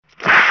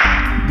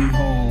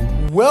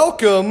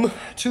Welcome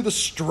to the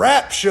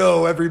Strap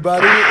Show,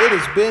 everybody. It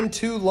has been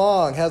too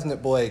long, hasn't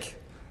it, Blake?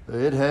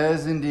 It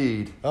has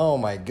indeed. Oh,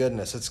 my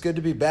goodness. It's good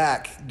to be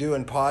back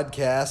doing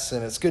podcasts,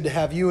 and it's good to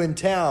have you in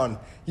town.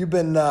 You've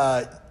been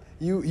not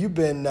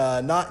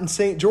in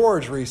St.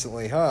 George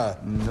recently, huh?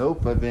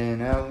 Nope, I've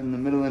been out in the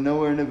middle of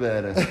nowhere,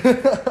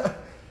 Nevada.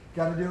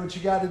 Got to do what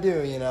you got to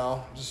do, you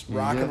know, just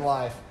rocking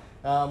life.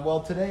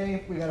 Well,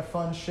 today we got a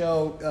fun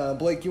show.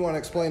 Blake, you want to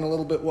explain a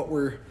little bit what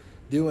we're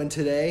doing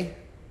today?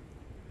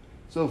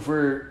 So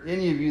for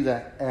any of you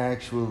that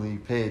actually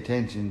pay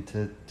attention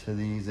to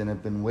these and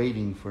have been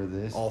waiting for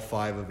this. All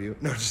 5 of you.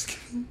 No, just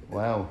kidding.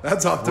 Wow.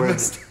 That's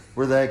optimistic.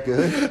 We're that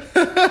good?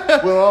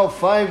 Well, all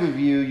 5 of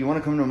you want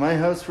to come to my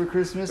house for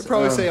Christmas? I'd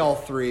probably say all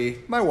 3.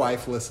 My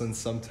wife listens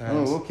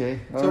sometimes. Oh, okay.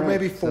 All so right.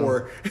 maybe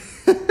 4.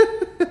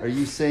 Are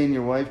you saying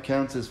your wife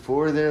counts as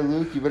 4 there,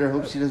 Luke? You better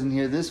hope she doesn't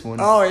hear this one.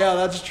 Oh, yeah,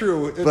 that's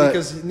true.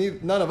 Because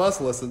none of us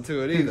listen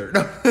to it either.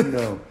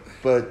 No.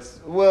 But,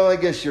 well, I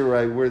guess you're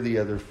right. We're the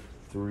other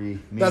 3.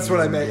 That's what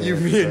I meant. You,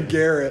 me, and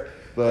Garrett.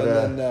 But,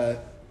 and then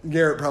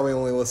Garrett probably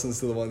only listens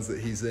to the ones that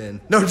he's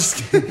in. No, just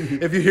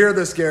kidding. If you hear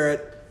this,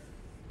 Garrett,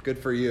 good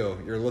for you.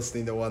 You're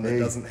listening to one that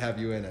doesn't have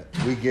you in it.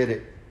 We get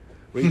it.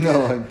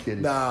 I'm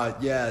kidding. Nah,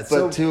 yeah.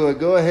 But to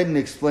go ahead and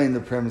explain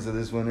the premise of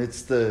this one,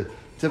 it's the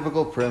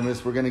typical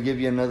premise. We're going to give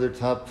you another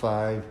top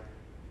 5.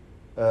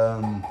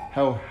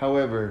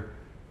 However,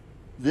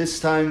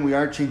 this time we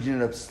are changing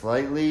it up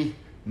slightly.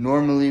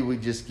 Normally we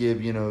just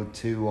give,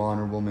 2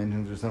 honorable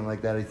mentions or something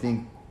like that. I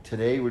think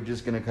today we're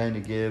just going to kind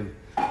of give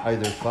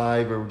either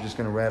 5 or we're just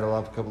going to rattle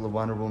off a couple of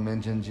honorable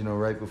mentions,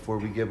 right before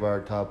we give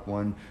our top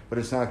 1. But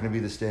it's not going to be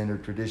the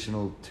standard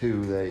traditional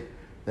 2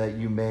 that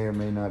you may or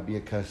may not be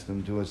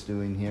accustomed to us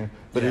doing here.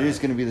 But It is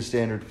going to be the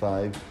standard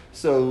 5.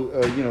 So,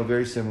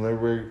 very similar.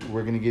 We're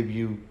going to give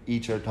you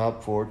each our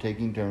top 4,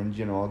 taking turns.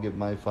 I'll give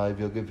my 5,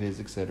 he'll give his,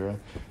 etc.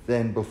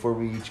 Then before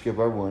we each give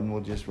our 1,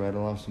 we'll just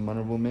rattle off some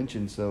honorable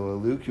mentions. So,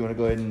 Luke, you want to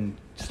go ahead and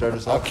start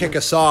us off? I'll kick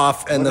us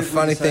off. And the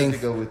funny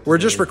thing, we're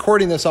just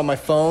recording this on my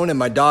phone, and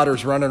my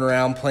daughter's running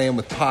around playing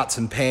with pots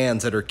and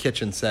pans at her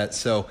kitchen set.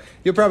 So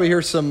you'll probably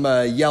hear some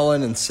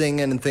yelling and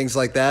singing and things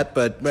like that.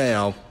 But,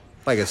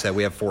 like I said,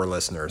 we have 4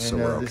 listeners, so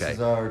we're okay. This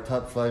is our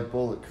top 5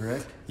 bullet,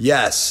 correct?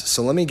 Yes.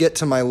 So let me get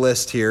to my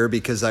list here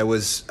because I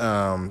was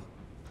I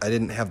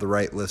didn't have the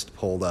right list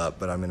pulled up,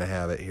 but I'm going to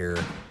have it here.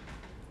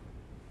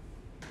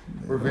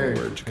 We're very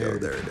Where'd you go?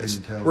 prepared. There it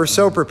is. We're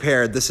so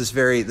prepared. This is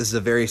a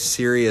very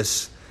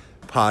serious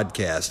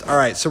podcast. All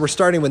right, so we're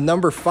starting with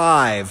number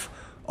 5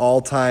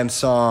 all-time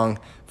song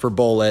for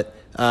Bullet,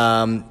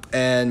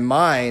 and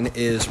mine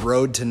is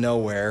 "Road to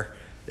Nowhere."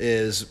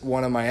 Is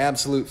one of my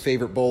absolute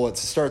favorite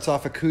bullets. It starts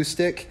off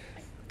acoustic.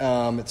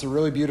 It's a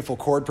really beautiful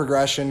chord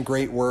progression,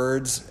 great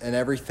words and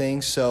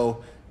everything.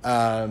 So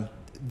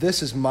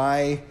this is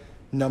my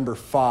number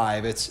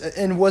 5.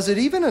 And was it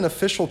even an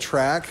official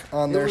track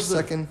on their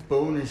second? A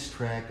bonus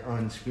track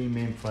on Scream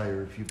Aim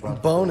Fire if you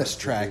bought bonus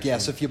track,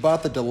 yes. If you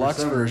bought the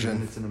deluxe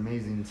version, it's an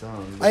amazing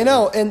song. I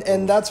know,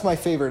 and that's my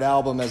favorite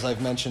album, as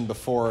I've mentioned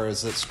before.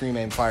 Is that Scream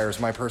Aim Fire is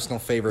my personal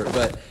favorite,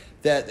 but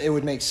that it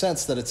would make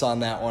sense that it's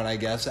on that one, I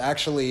guess.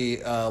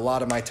 Actually, a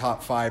lot of my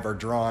top 5 are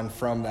drawn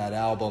from that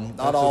album.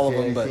 Not all of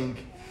them, but I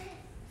think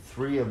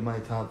 3 of my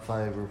top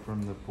 5 are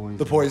from The Poison.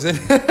 The Poison.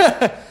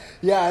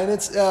 Yeah, and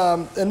it's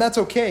and that's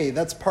okay.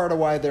 That's part of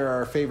why they're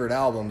our favorite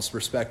albums,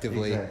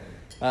 respectively.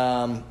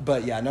 Exactly.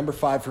 But yeah, number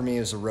 5 for me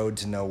is "A Road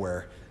to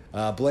Nowhere."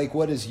 Blake,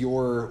 what's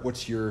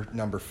your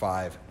number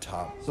 5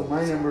 top? So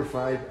my number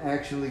 5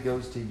 actually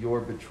goes to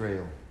 "Your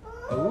Betrayal."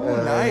 Oh,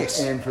 nice.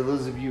 And for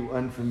those of you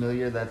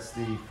unfamiliar, that's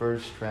the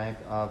first track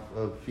off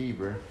of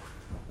Fever.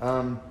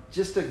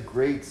 Just a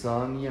great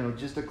song,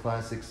 just a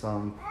classic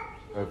song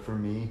for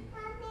me.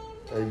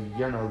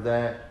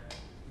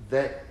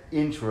 That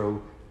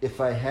intro,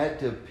 if I had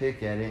to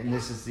pick at it, and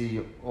this is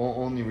the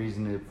only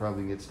reason it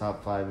probably gets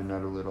top 5 and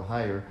not a little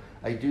higher,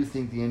 I do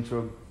think the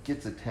intro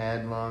gets a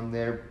tad long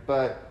there,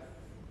 but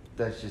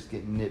that's just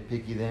getting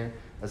nitpicky there.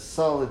 A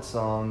solid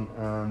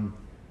song,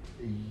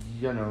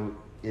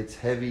 it's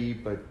heavy,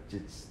 but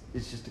it's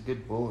just a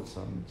good Bullet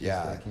song.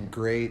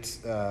 Great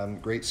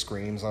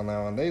screams on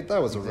that one.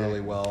 That was a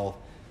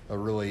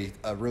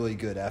really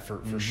good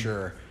effort for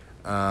sure.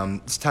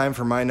 It's time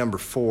for my number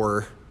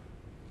 4.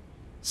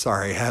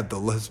 Sorry, I had the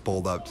list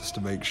pulled up just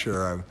to make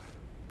sure I'm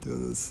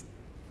doing this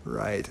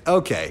right.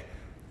 Okay.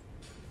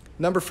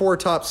 Number 4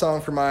 top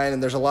song for mine,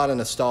 and there's a lot of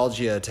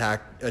nostalgia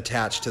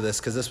attached to this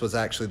because this was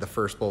actually the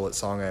first Bullet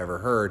song I ever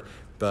heard.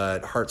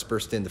 But "Hearts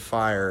Burst Into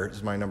Fire"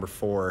 is my number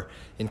 4.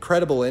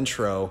 Incredible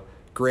intro,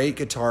 great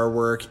guitar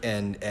work,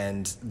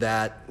 and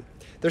that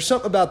there's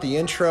something about the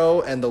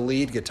intro and the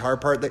lead guitar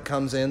part that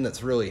comes in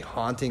that's really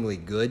hauntingly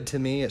good to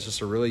me. It's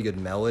just a really good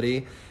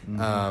melody.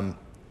 Mm-hmm.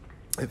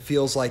 It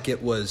feels like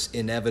it was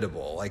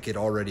inevitable, like it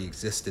already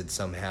existed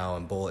somehow,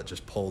 and Bullet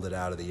just pulled it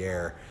out of the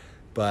air.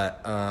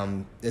 But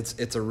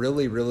it's a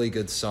really, really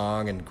good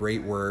song and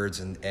great words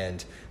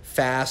and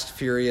fast,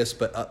 furious,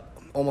 but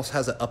almost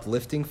has an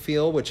uplifting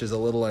feel, which is a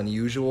little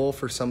unusual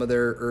for some of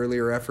their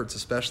earlier efforts,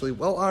 especially.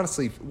 Well,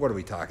 honestly, what are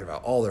we talking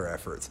about? All their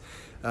efforts.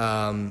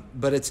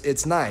 But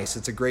it's nice.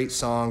 It's a great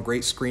song,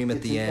 great scream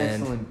at the end. It's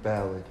an excellent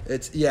ballad.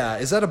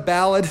 Is that a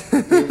ballad?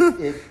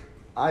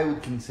 I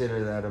would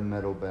consider that a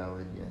metal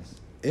ballad, yes.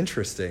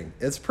 Interesting.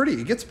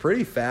 It gets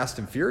pretty fast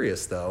and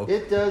furious, though.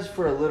 It does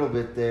for a little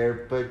bit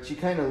there, but you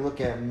kind of look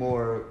at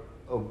more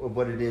of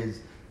what it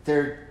is.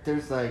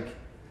 There's like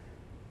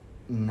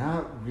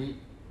not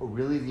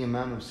really the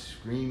amount of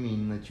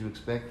screaming that you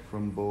expect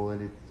from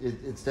Bullet.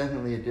 It's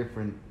definitely a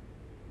different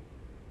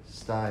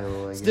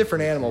style. It's a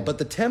different animal, but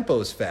the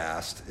tempo's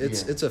fast.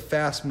 It's a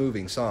fast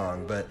moving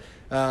song, but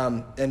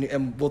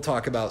and we'll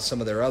talk about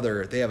some of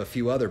they have a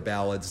few other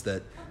ballads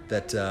that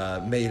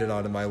made it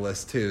onto my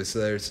list too.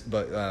 So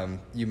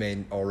you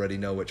may already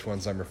know which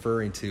ones I'm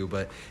referring to,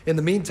 but in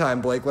the meantime,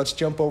 Blake, let's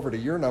jump over to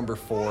your number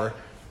 4.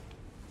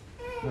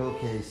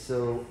 Okay,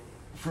 so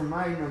for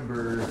my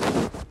number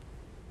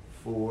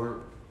 4,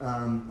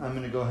 I'm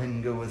going to go ahead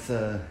and go with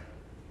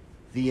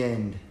The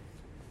End.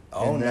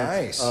 Oh, and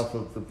that's nice. Off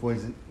of The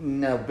Poison.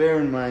 Now, bear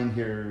in mind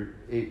here,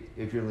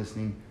 if you're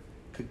listening,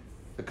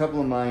 a couple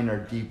of mine are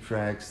deep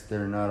tracks.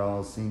 They're not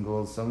all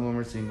singles. Some of them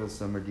are singles,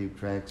 some are deep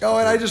tracks. Oh,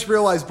 and I just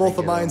realized both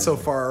of mine so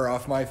far are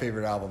off my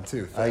favorite album,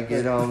 too. I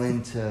get all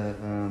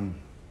into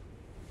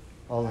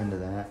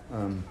that.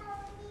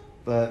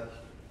 But,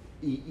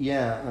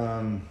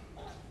 yeah,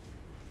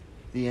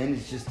 The End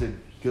is just a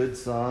good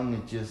song.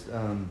 It just,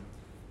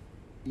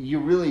 you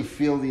really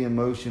feel the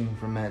emotion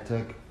from Matt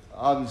Tuck.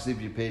 Obviously,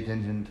 if you pay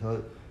attention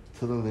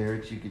to the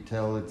lyrics, you could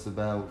tell it's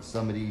about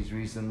somebody he's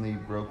recently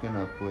broken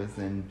up with,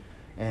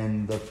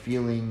 and the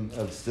feeling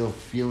of still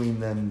feeling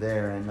them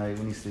there at night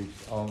when he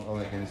sleeps, all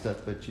that kind of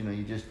stuff. But you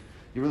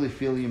really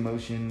feel the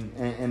emotion,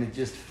 and it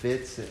just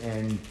fits.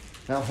 And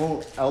that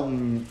whole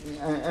album,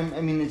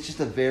 I mean, it's just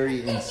a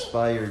very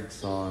inspired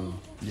song.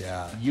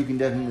 Yeah, you can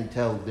definitely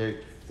tell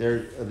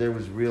there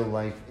was real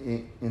life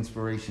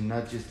inspiration,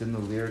 not just in the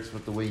lyrics,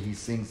 but the way he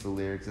sings the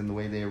lyrics and the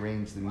way they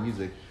arrange the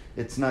music.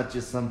 It's not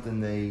just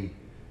something they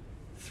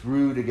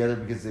threw together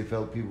because they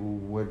felt people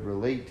would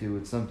relate to.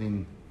 It's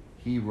something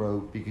he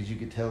wrote because you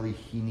could tell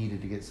he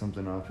needed to get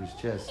something off his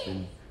chest,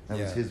 and that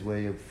was his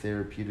way of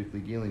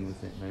therapeutically dealing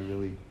with it. And I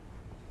really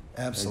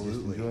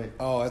absolutely enjoy it.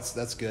 Oh,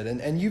 that's good.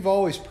 And you've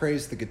always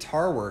praised the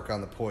guitar work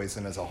on the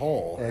Poison as a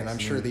whole. Excellent. And I'm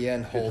sure The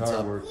End holds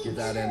up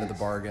that end of the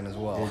bargain as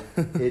well.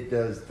 It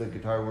does. The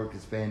guitar work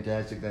is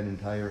fantastic. That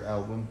entire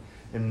album,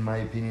 in my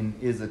opinion,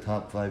 is a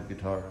top 5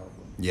 guitar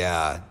album.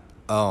 Yeah.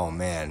 Oh,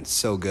 man,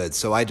 so good.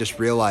 So I just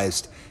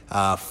realized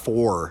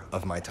 4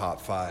 of my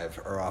top 5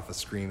 are off of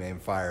Scream, Aim,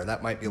 Fire.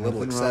 That might be a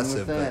little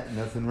excessive, but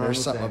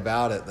there's something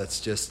about it that's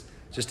just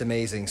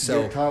amazing.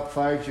 So your top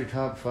 5's your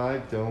top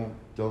 5.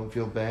 Don't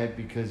feel bad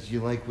because you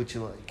like what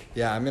you like.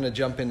 Yeah, I'm going to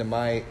jump into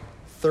my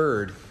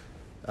third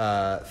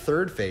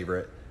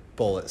favorite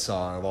Bullet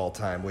song of all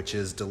time, which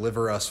is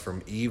Deliver Us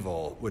From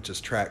Evil, which is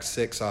track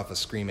 6 off of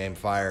Scream, Aim,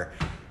 Fire.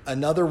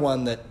 Another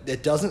one that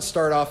it doesn't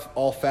start off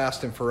all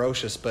fast and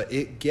ferocious, but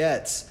it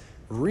gets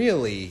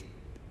really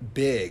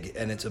big,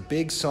 and it's a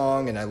big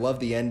song, and I love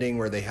the ending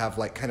where they have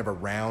like kind of a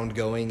round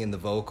going in the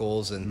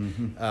vocals,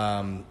 and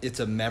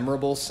it's a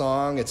memorable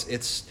song.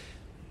 It's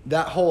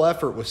that whole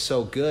effort was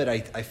so good.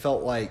 I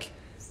felt like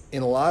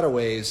in a lot of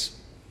ways,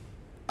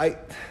 I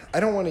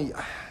don't want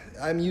to.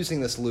 I'm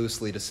using this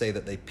loosely to say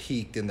that they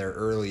peaked in their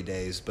early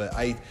days, but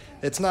they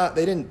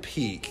didn't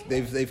peak.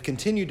 They've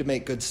continued to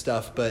make good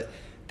stuff, but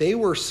they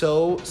were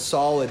so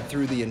solid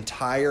through the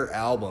entire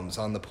albums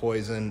on the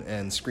Poison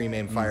and Scream,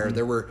 Aim, Fire.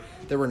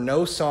 Mm-hmm. There were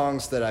no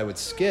songs that I would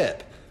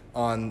skip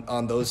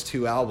on those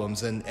 2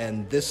 albums,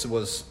 and this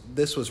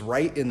was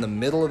right in the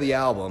middle of the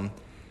album,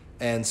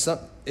 and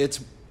it's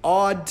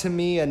odd to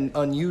me and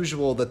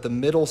unusual that the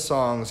middle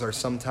songs are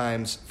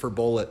sometimes for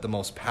Bullet the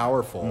most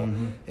powerful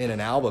in an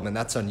album, and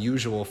that's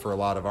unusual for a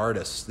lot of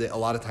artists. A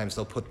lot of times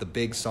they'll put the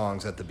big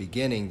songs at the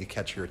beginning to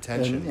catch your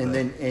attention, and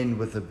then end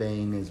with a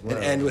bang as well.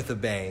 And end with a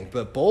bang.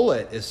 But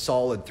Bullet is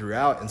solid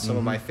throughout, and some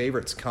of my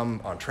favorites come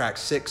on track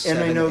 6, 7,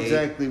 8. And I know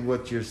exactly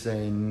what you're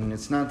saying.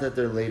 It's not that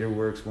their later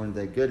works weren't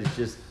that good. It's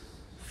just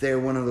they're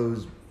one of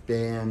those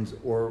bands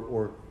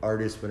or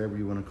artists, whatever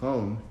you want to call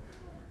them,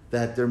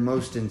 that their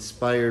most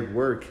inspired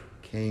work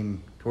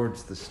came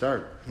towards the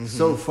start.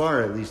 So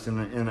far, at least,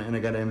 and I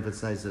got to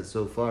emphasize that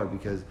so far,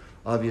 because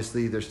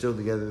obviously they're still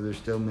together, they're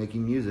still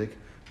making music.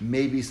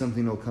 Maybe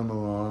something will come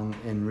along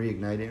and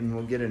reignite it, and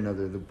we'll get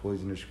another The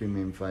Poison or Scream,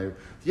 Aim, Fire.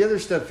 The other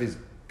stuff is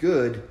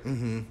good.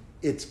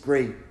 It's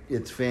great.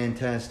 It's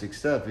fantastic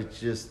stuff. It's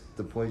just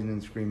The Poison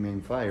and Scream,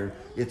 Aim, Fire.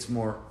 It's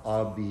more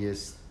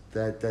obvious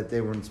that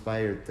they were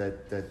inspired,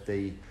 that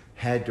they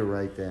had to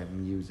write that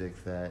music,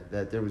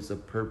 that there was a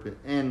purpose.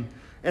 And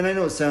I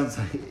know it sounds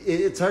like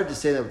it's hard to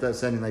say that without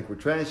sounding like we're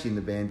trashing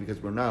the band,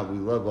 because we're not. We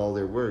love all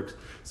their works.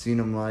 Seen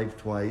them live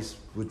twice.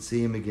 Would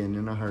see them again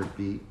in a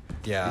heartbeat.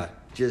 Yeah.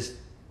 Just,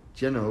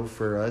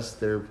 for us,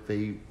 they're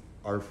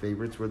our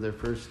favorites were their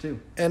first two.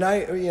 And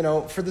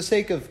for the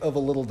sake of a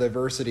little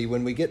diversity,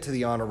 when we get to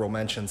the honorable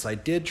mentions, I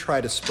did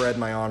try to spread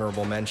my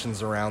honorable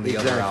mentions around the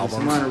other albums.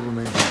 Some honorable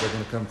mentions are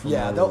going to come from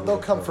they'll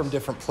come from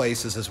different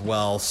places as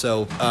well.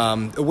 So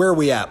where are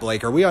we at,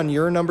 Blake? Are we on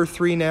your number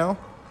 3 now?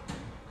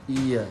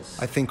 Yes.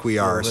 I think we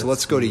are. So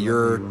let's go to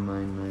your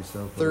remind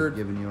myself third, what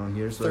I've given you on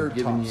here. So third I've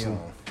given you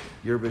song.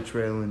 Your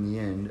Betrayal in the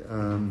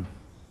End.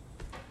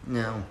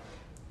 Now,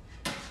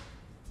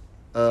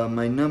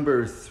 my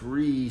number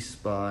 3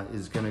 spot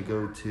is going to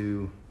go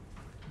to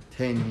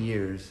 10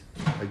 Years,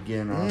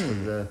 again off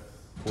of the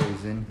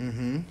Poison.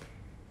 Mm-hmm.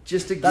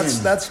 Just again,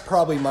 that's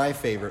probably my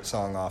favorite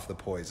song off the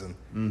Poison.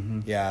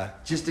 Mm-hmm. Yeah.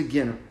 Just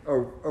again, a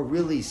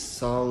really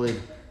solid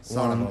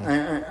song.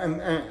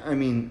 I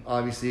mean,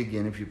 obviously,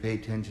 again, if you pay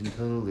attention to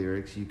the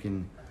lyrics, you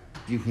can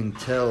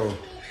tell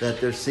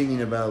that they're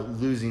singing about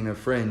losing a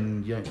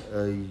friend.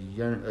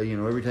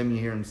 Every time you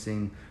hear him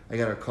sing, "I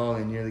got a call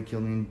and nearly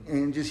killed me,"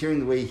 and just hearing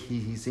the way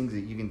he sings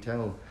it, you can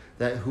tell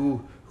that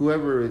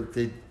whoever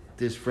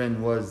this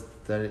friend was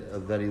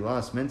that he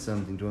lost meant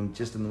something to him,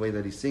 just in the way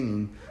that he's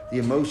singing. The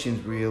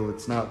emotion's real.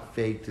 It's not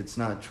faked. It's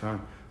not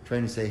trying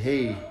to say,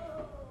 "Hey,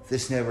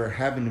 this never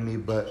happened to me,"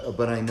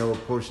 but I know a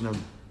portion of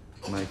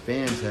my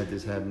fans had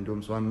this happen to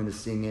him, so I'm going to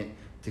sing it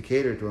to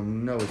cater to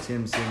him. No, it's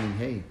him singing,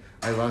 "Hey,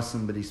 I lost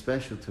somebody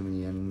special to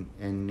me,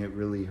 and it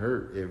really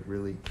hurt. It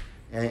really,"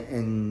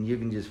 and you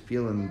can just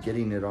feel him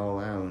getting it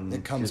all out. And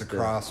it comes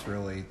across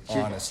really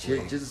honestly.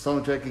 Just a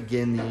solid track.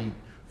 Again,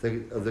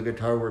 the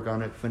guitar work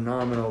on it,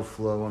 phenomenal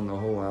flow on the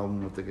whole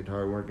album with the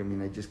guitar work. I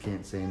mean, I just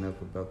can't say enough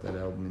about that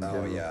album in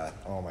general. Oh yeah,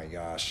 oh my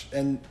gosh,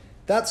 and.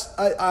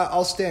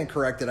 I'll stand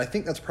corrected. I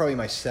think that's probably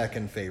my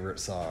second favorite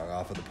song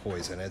off of the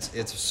Poison.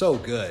 It's so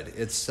good.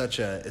 It's such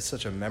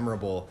a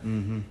memorable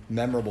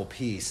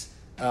piece.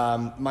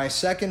 My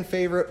second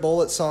favorite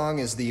Bullet song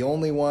is the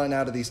only one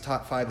out of these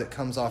top 5 that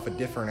comes off a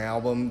different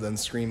album than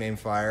Scream Aim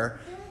Fire.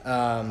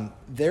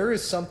 There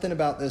is something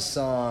about this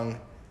song.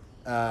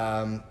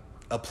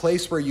 A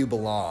Place Where You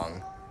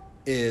Belong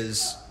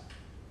is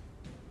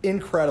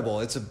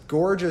incredible. It's a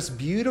gorgeous,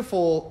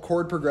 beautiful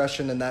chord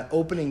progression, and that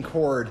opening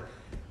chord,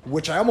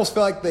 which I almost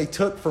feel like they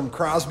took from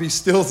Crosby,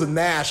 Stills, and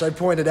Nash. I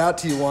pointed out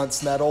to you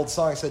once in that old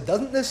song. I said,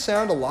 doesn't this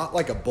sound a lot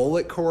like a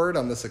bullet chord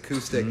on this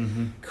acoustic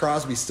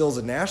Crosby, Stills,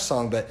 and Nash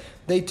song? But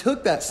they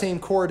took that same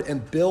chord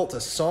and built a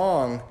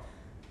song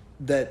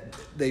that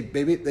they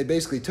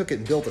basically took it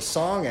and built a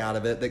song out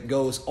of it that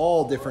goes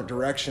all different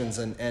directions.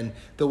 And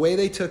the way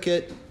they took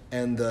it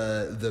and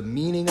the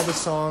meaning of the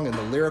song and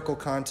the lyrical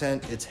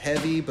content, it's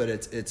heavy, but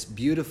it's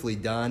beautifully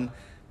done.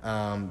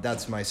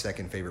 That's my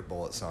second favorite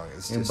Bullet song.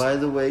 And by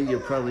the way, you're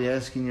probably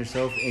asking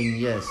yourself, and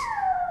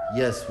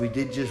yes, we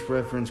did just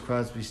reference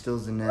Crosby,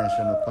 Stills, and Nash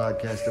on a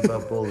podcast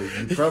about Bullet.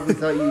 You probably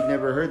thought you'd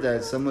never heard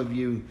that. Some of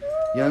you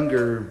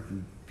younger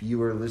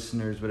viewer,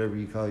 listeners, whatever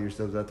you call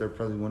yourselves out there,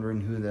 probably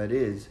wondering who that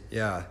is.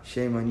 Yeah.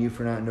 Shame on you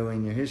for not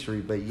knowing your history,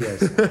 but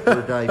yes,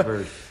 we're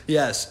diverse.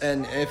 Yes,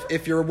 and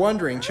if you're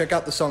wondering, check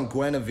out the song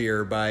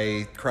Guinevere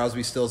by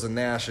Crosby, Stills, and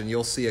Nash, and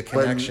you'll see a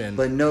connection.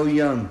 But no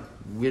Young.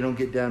 We don't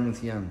get down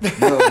with Young.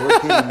 No, we're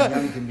kidding.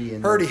 Young can be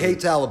in. Heard he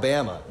hates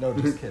Alabama. No,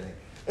 just kidding.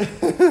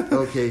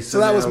 Okay, so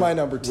that was my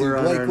number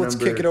 2. Blake, let's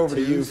kick it over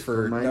to you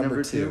for my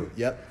number 2.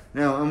 Yep.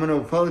 Now, I'm going to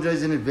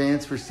apologize in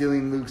advance for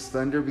stealing Luke's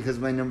thunder because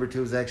my number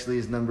 2 is actually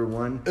his number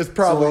 1. It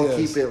probably so I'll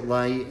keep it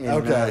light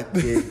and not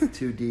get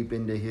too deep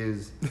into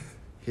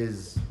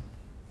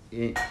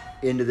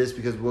into this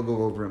because we'll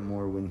go over it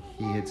more when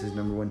he hits his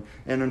number 1.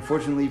 And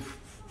unfortunately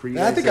for you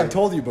guys, I think I've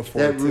told you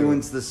before. That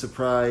ruins the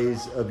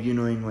surprise of you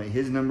knowing what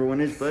his number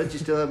 1 is, but you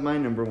still have my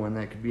number 1.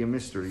 That could be a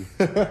mystery.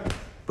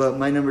 But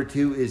my number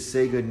 2 is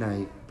 "Say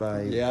Goodnight"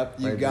 by. Yep,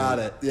 you got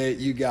it. Yeah,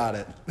 you got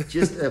it.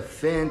 Just a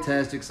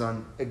fantastic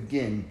song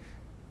again.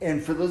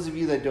 And for those of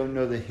you that don't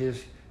know the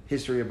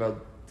history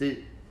about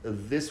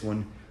this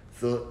one,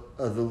 the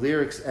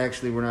lyrics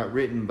actually were not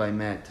written by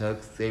Matt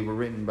Tuck. They were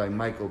written by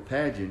Michael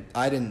Paget.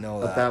 I didn't know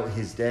that. About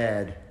his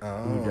dad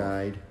who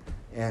died.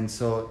 And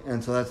so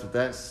that's what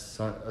that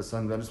song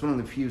about. It's one of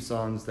the few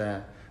songs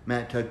that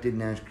Matt Tuck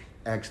didn't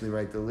actually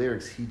write the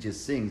lyrics. He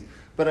just sings.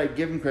 But I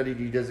give him credit.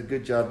 He does a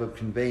good job of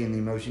conveying the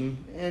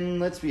emotion. And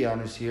let's be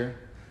honest here.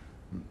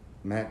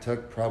 Matt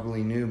Tuck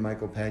probably knew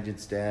Michael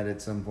Paget's dad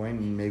at some point,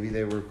 and maybe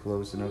they were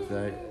close enough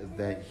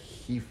that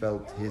he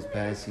felt his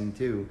passing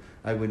too.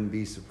 I wouldn't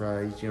be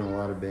surprised. A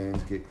lot of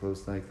bands get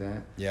close like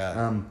that.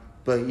 Yeah.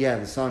 But yeah,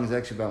 the song is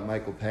actually about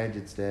Michael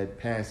Paget's dad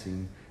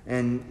passing.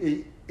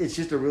 And it's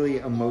just a really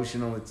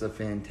emotional, it's a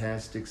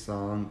fantastic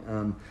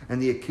song.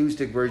 And the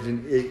acoustic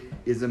version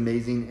is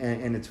amazing.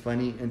 And it's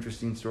funny,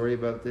 interesting story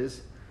about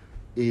this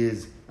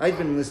is I've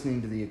been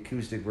listening to the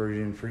acoustic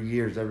version for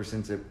years, ever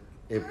since it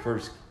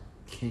first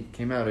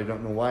came out. I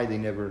don't know why they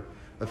never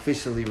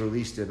officially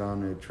released it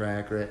on a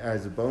track or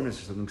as a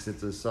bonus or something, because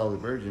it's a solid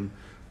version.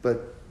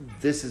 But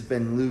this has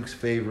been Luke's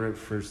favorite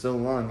for so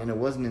long, and it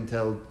wasn't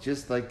until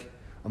just like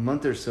a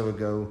month or so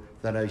ago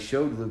that I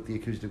showed Luke the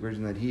acoustic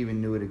version that he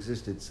even knew it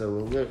existed. So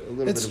a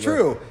little It's bit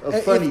true. of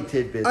a funny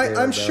tidbit there.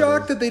 I'm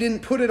shocked that they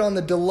didn't put it on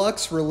the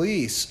deluxe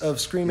release of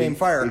Scream Aim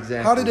Fire.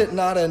 Exactly. How did it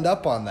not end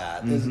up on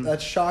that?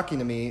 That's shocking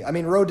to me. I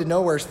mean, Road to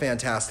Nowhere is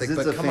fantastic,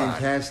 but it's come a on.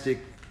 fantastic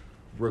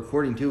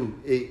recording too.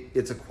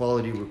 It's a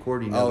quality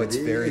recording. Oh, of it's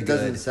it. very It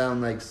doesn't good.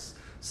 sound like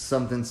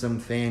something some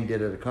fan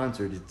did at a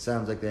concert. It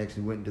sounds like they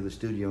actually went into the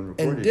studio and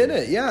recorded And did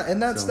it, yeah.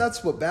 And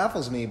that's what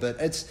baffles me. But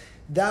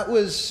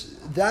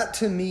that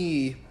to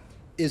me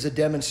is a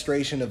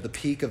demonstration of the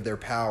peak of their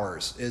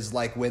powers. Is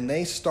like when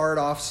they start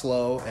off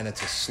slow and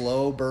it's a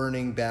slow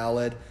burning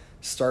ballad,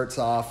 starts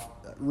off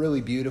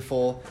really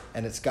beautiful,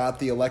 and it's got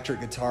the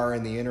electric guitar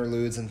and the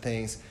interludes and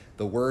things.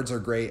 The words are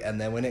great, and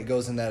then when it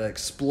goes in that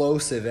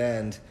explosive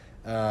end,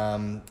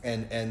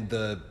 and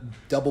the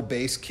double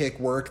bass kick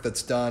work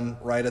that's done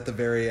right at the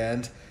very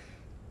end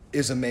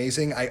is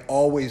amazing. I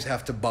always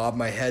have to bob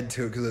my head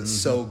to it because it's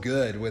so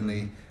good when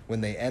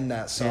they end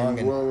that song.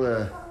 And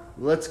well,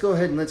 let's go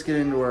ahead and let's get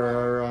into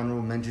our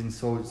honorable mentions,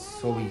 so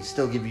we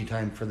still give you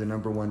time for the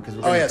number one, because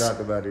we're going to talk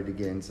about it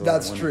again. So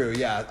that's true.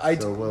 Yeah,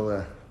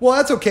 well,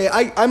 that's okay.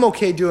 I'm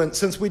okay doing,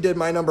 since we did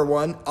my number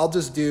one, I'll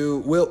just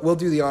we'll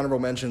do the honorable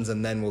mentions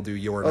and then we'll do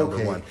your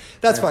number one.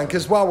 That's fine,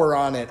 because while we're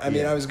on it, I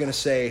mean, I was going to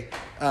say,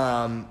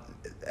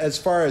 as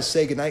far as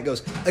Say Goodnight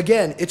goes,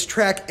 again, it's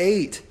track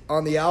 8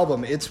 on the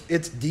album. It's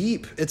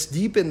deep. It's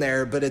deep in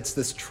there, but it's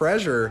this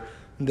treasure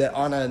that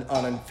on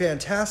a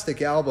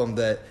fantastic album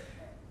that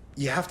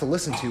you have to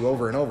listen to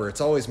over and over.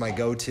 It's always my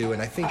go-to,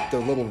 and I think the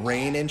little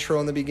rain intro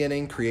in the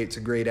beginning creates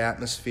a great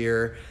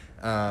atmosphere.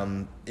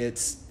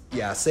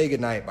 Say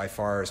Goodnight by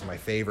far is my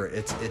favorite.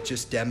 It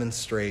just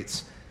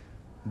demonstrates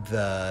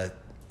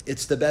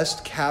it's the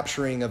best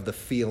capturing of the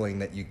feeling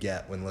that you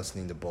get when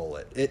listening to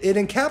Bullet. It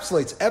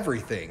encapsulates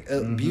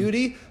everything: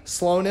 beauty,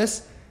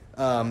 slowness,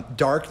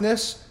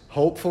 darkness,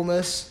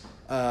 hopefulness,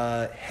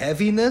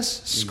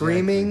 heaviness,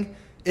 screaming.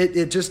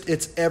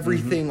 It's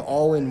everything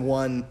all in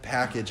one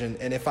package.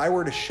 And if I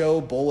were to show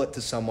Bullet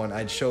to someone,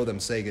 I'd show them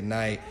Say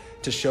Goodnight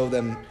to show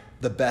them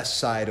the best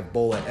side of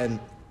Bullet. And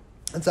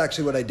that's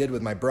actually what I did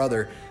with my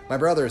brother. My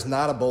brother is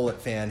not a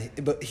Bullet fan,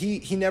 but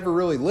he never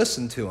really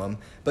listened to them,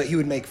 but he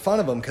would make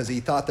fun of them because he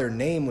thought their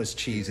name was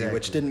cheesy,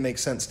 which didn't make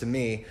sense to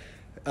me.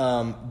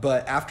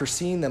 But after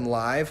seeing them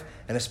live,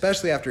 and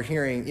especially after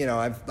hearing,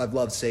 I've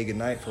loved Say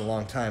Goodnight for a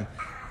long time,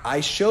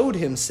 I showed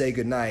him Say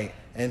Goodnight,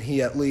 and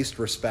he at least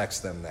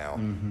respects them now.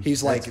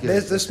 He's like,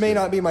 this may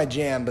not be my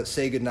jam, but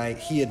Say Goodnight,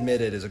 he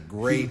admitted, is a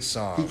great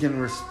song. He can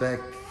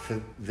respect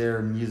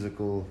their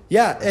musical.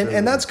 Yeah,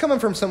 and that's coming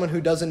from someone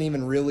who doesn't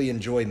even really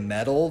enjoy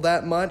metal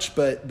that much,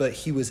 but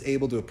he was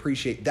able to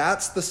appreciate.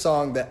 That's the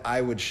song that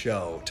I would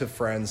show to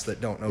friends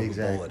that don't know who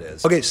Bullet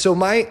is. Okay, so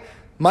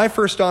my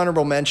first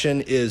honorable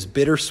mention is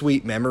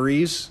Bittersweet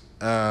Memories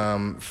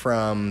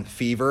from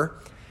Fever.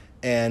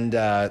 And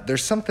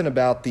there's something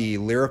about the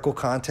lyrical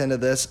content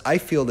of this. I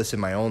feel this in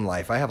my own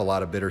life. I have a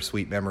lot of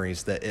bittersweet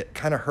memories that it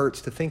kind of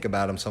hurts to think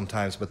about them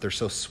sometimes, but they're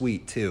so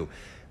sweet too.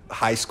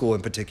 High school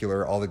in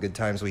particular, all the good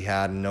times we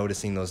had, and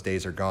noticing those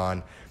days are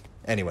gone.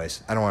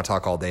 Anyways, I don't want to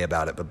talk all day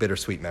about it, but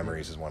Bittersweet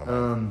Memories is one of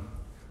mine.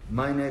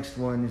 My next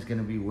one is going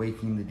to be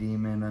Waking the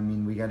Demon. I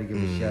mean, we got to give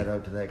a shout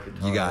out to that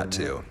guitar. You got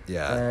to,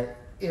 yeah.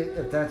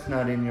 If that's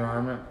not in your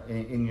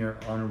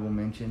honorable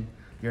mention,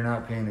 you're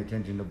not paying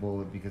attention to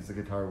Bullet, because the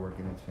guitar work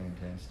in it's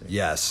fantastic.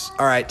 Yes.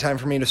 All right, time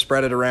for me to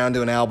spread it around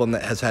to an album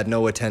that has had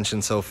no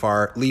attention so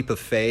far. Leap of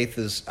Faith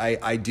is,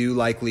 I do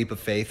like Leap of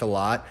Faith a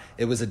lot.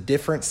 It was a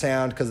different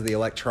sound because of the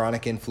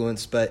electronic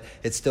influence, but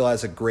it still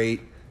has a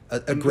great feel.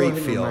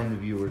 Remind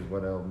the viewers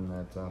what album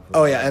that's off of.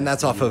 Oh yeah, and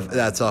that's off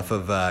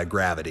of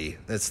Gravity.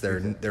 That's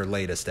their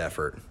latest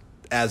effort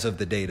as of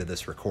the date of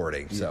this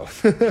recording. Yeah.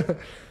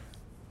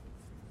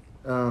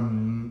 So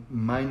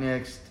my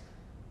next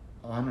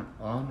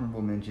honorable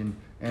mention,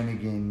 and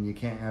again, you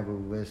can't have a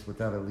list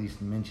without at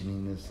least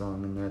mentioning this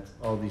song, and that's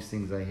All These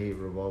Things I Hate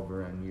Revolve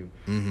Around You.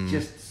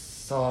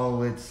 Just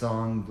solid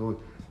song.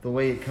 The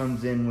way it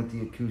comes in with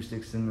the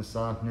acoustics and the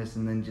softness,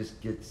 and then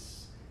just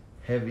gets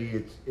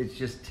heavy. It's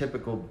just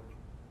typical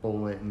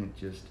Bullet, and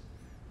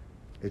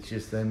it's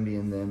just them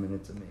being them, and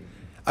it's amazing.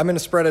 I'm going to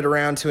spread it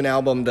around to an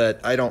album that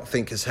I don't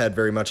think has had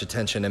very much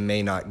attention and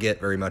may not get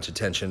very much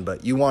attention,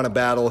 but You Want a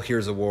Battle,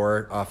 Here's a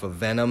War off of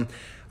Venom.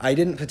 I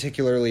didn't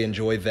particularly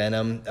enjoy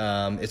Venom.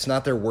 It's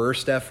not their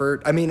worst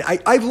effort. I mean,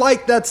 I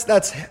like,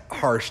 that's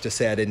harsh to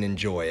say I didn't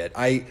enjoy it.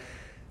 I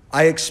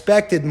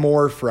expected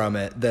more from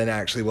it than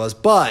actually was.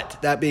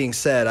 But that being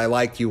said, I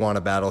liked You Want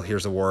a Battle,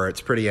 Here's a War. It's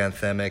pretty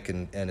anthemic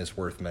and is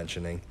worth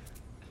mentioning.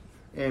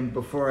 And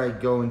before I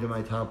go into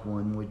my top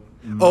one,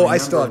 I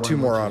still have two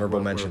more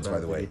honorable mentions, by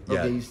the way.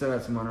 Okay, you still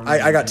have some honorable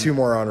mentions. I got two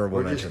more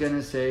honorable mentions. We're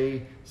just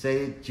going to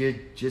say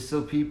it just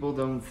so people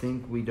don't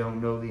think we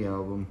don't know the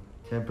album.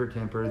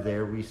 Temper,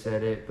 there we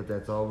said it, but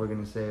that's all we're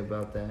going to say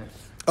about that.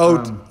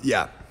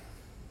 Yeah.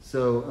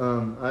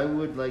 So I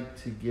would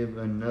like to give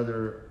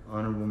another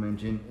honorable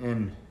mention,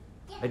 and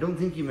I don't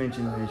think you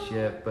mentioned this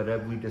yet, but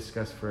have we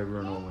discussed Forever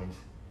and Always?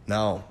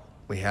 No.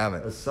 we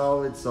haven't. A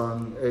solid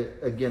song.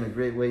 Again, a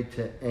great way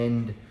to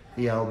end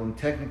the album.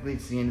 Technically,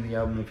 it's the end of the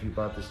album if you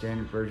bought the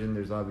standard version.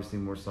 There's obviously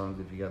more songs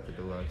if you got the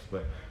deluxe,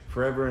 but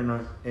Forever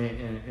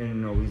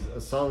and Always,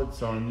 a solid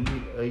song.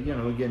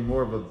 Again,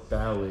 more of a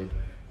ballad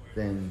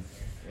than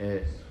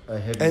a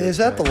heavy. And is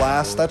that the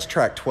last? That's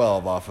track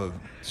 12 off of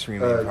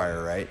Screaming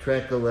Empire, right?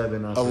 Track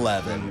 11. Off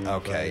 11.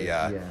 Okay,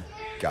 yeah.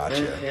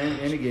 Gotcha.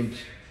 And again,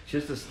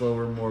 just a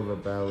slower, more of a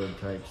ballad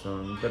type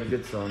song, but a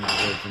good song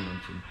to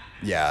mention.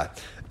 Yeah.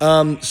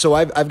 So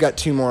I've got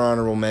two more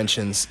honorable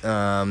mentions,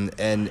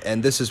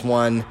 and this is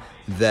one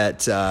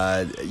that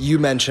you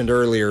mentioned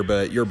earlier,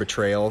 but your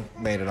Betrayal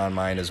made it on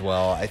mine as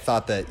well. I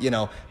thought that,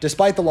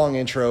 despite the long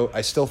intro,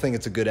 I still think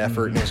it's a good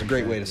effort, and it was a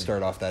great way to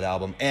start off that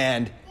album.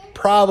 And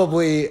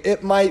probably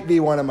it might be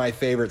one of my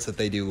favorites that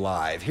they do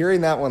live.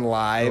 Hearing that one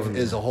live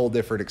is a whole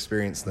different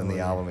experience than the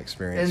album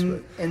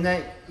experience. And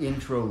that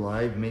intro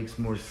live makes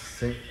more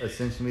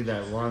sense to me,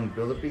 that long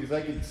build-up, because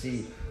I could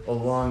see a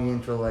long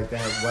intro like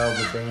that while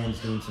the band's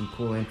doing some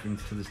cool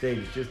entrance to the stage.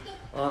 It's just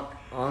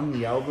on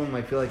the album,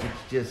 I feel like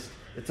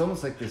it's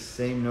almost like the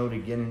same note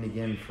again and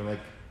again for like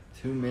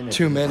 2 minutes.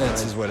 2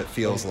 minutes is what it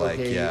feels like,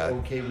 yeah.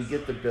 Okay, we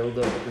get the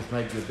build-up, but this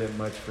might be a bit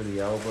much for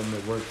the album.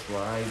 It works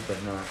live,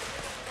 but not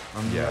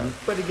on the album.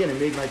 But again, it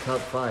made my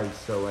top 5,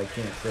 so I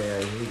can't say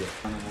I hate it.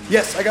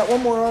 Yes, I got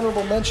one more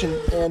honorable mention,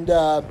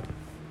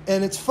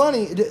 and it's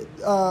funny.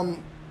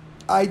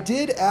 I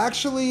did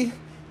actually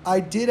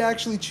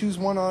choose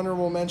one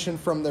honorable mention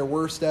from their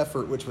worst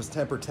effort, which was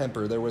Temper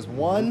Temper. There was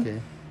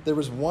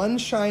one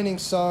shining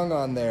song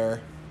on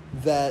there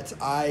that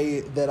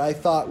I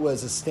thought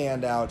was a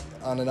standout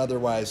on an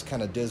otherwise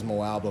kind of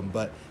dismal album.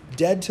 But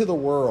Dead to the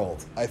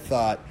World, I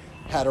thought,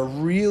 had a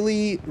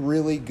really,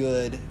 really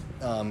good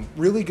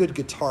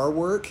guitar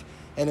work.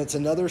 And it's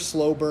another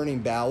slow-burning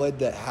ballad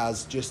that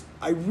has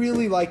I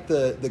really like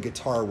the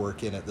guitar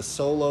work in it. The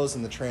solos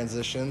and the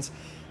transitions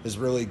is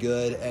really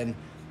good. And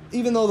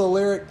even though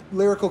the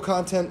lyrical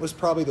content was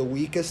probably the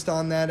weakest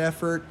on that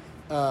effort,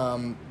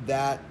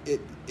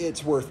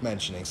 it's worth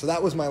mentioning. So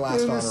that was my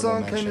last honorable mention. The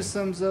song kind of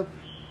sums up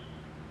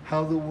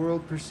how the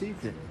world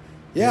perceived it.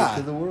 Yeah.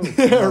 To the world.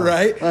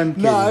 Right? I'm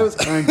kidding.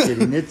 I'm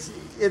kidding.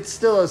 It's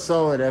still a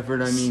solid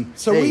effort. I mean,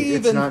 it's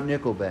not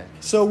Nickelback.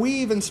 So we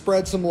even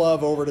spread some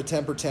love over to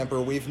Temper Temper.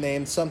 We've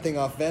named something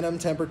off Venom,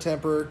 Temper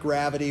Temper,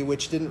 Gravity,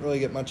 which didn't really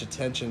get much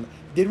attention.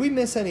 Did we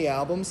miss any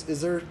albums?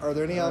 Are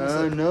there any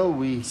albums?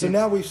 No, So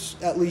now we've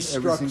at least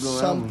struck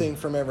something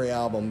from every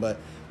album. But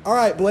all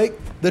right, Blake,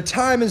 the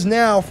time is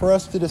now for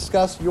us to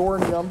discuss your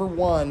number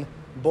one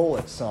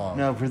Bullet song.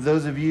 Now, for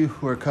those of you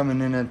who are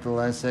coming in at the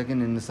last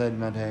second and decided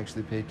not to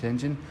actually pay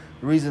attention,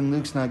 the reason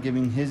Luke's not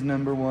giving his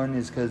number one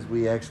is because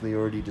we actually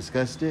already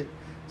discussed it.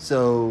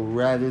 So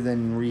rather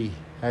than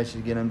rehash it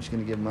again, I'm just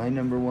going to give my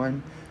number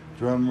one.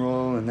 Drum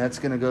roll, and that's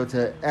going to go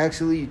to...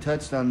 Actually, you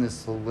touched on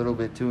this a little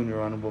bit too in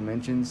your honorable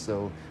mentions,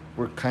 so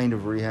we're kind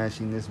of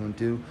rehashing this one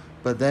too.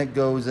 But that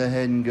goes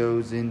ahead and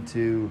goes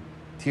into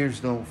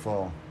Tears Don't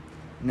Fall.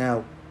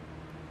 Now,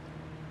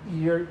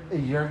 you're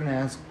going to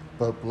ask,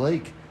 but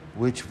Blake,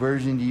 which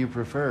version do you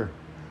prefer?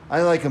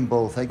 I like them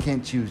both. I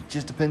can't choose.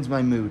 Just depends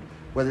my mood.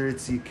 Whether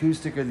it's the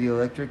acoustic or the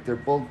electric, they're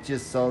both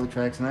just solid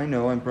tracks. And I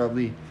know I'm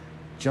probably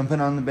jumping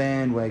on the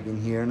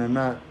bandwagon here, and I'm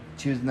not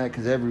choosing that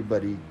because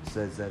everybody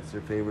says that's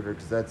their favorite or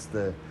because that's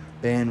the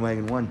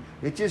bandwagon one.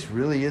 It just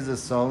really is a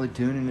solid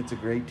tune, and it's a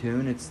great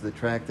tune. It's the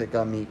track that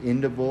got me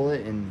into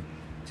Bullet, and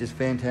just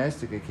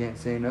fantastic. I can't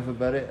say enough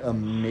about it.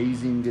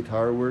 Amazing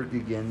guitar work.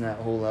 Again, that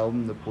whole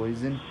album, The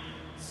Poison.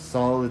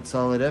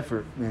 Solid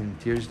effort. And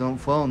Tears Don't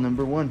Fall,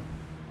 number one.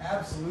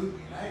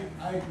 Absolutely.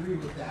 I agree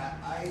with that.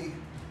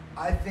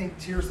 I think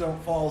Tears Don't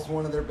Fall is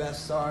one of their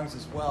best songs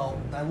as well.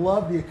 I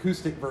love the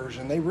acoustic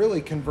version. They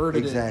really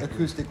converted it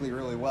acoustically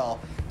really well.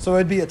 So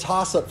it'd be a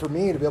toss-up for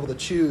me to be able to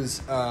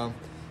choose.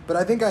 But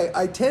I think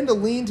I tend to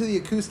lean to the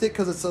acoustic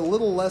because it's a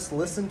little less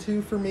listened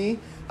to for me.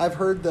 I've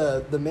heard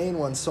the main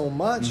one so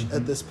much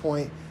at this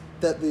point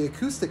that the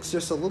acoustic's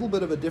just a little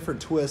bit of a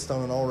different twist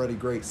on an already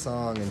great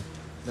song,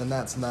 and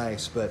that's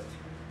nice. But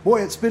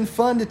boy, it's been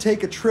fun to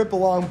take a trip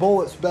along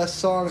Bullet's best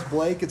songs,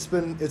 Blake. It's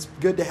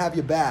good to have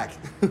you back.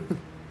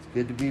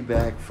 Good to be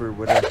back for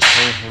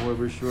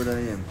however short I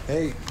am.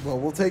 Hey, well,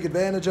 we'll take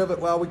advantage of it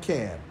while we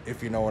can,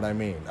 if you know what I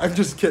mean. I'm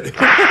just kidding.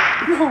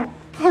 No,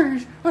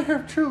 please, I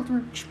have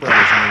children. Spread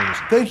his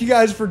news. Thank you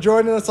guys for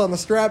joining us on The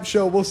Strap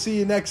Show. We'll see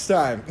you next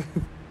time.